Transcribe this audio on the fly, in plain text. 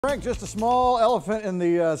Frank, just a small elephant in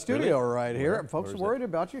the studio Really? right here. Where? Folks are Where's worried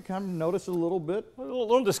about you. Kind of notice a little bit. A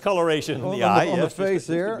little discoloration in the On eye. on the yes, face just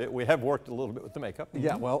a there. bit. We have worked a little bit with the makeup.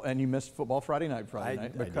 Yeah, well, and you missed football Friday night I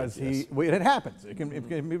because did, yes. it happens. It can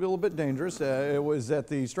be a little bit dangerous. It was at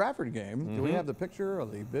the Stratford game. Do we have the picture or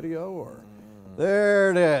the video or?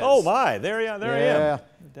 There it is. Oh my, there I am.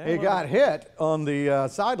 He got hit on the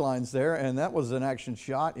sidelines there, and that was an action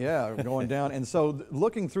shot, going down. And so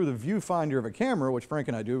looking through the viewfinder of a camera, which Frank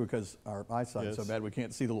and I do because our eyesight's so bad we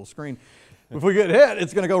can't see the little screen, if we get hit,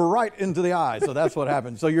 it's going to go right into the eye. So that's what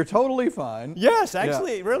happened. So you're totally fine. Yes,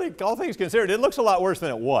 actually, really, all things considered, it looks a lot worse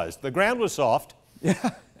than it was. The ground was soft.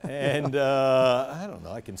 Yeah. And I don't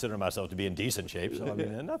know, I consider myself to be in decent shape, so I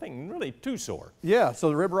mean, nothing really too sore. Yeah, so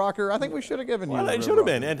the rib rocker, I think we should have given you the Well, it rib should have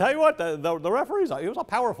been. rocker. And tell you what, the referee, he was a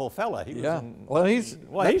powerful fella. He was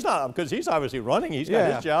he's not, because he's obviously running. He's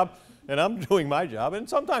got his job, and I'm doing my job, and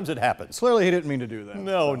sometimes it happens. Clearly he didn't mean to do that.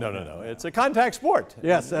 No. It's a contact sport.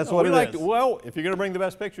 Yes, that's what it is. Well, if you're going to bring the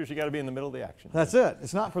best pictures, you got to be in the middle of the action. That's it.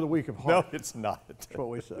 It's not for the weak of heart. No, it's not. That's what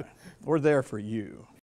we say. We're there for you.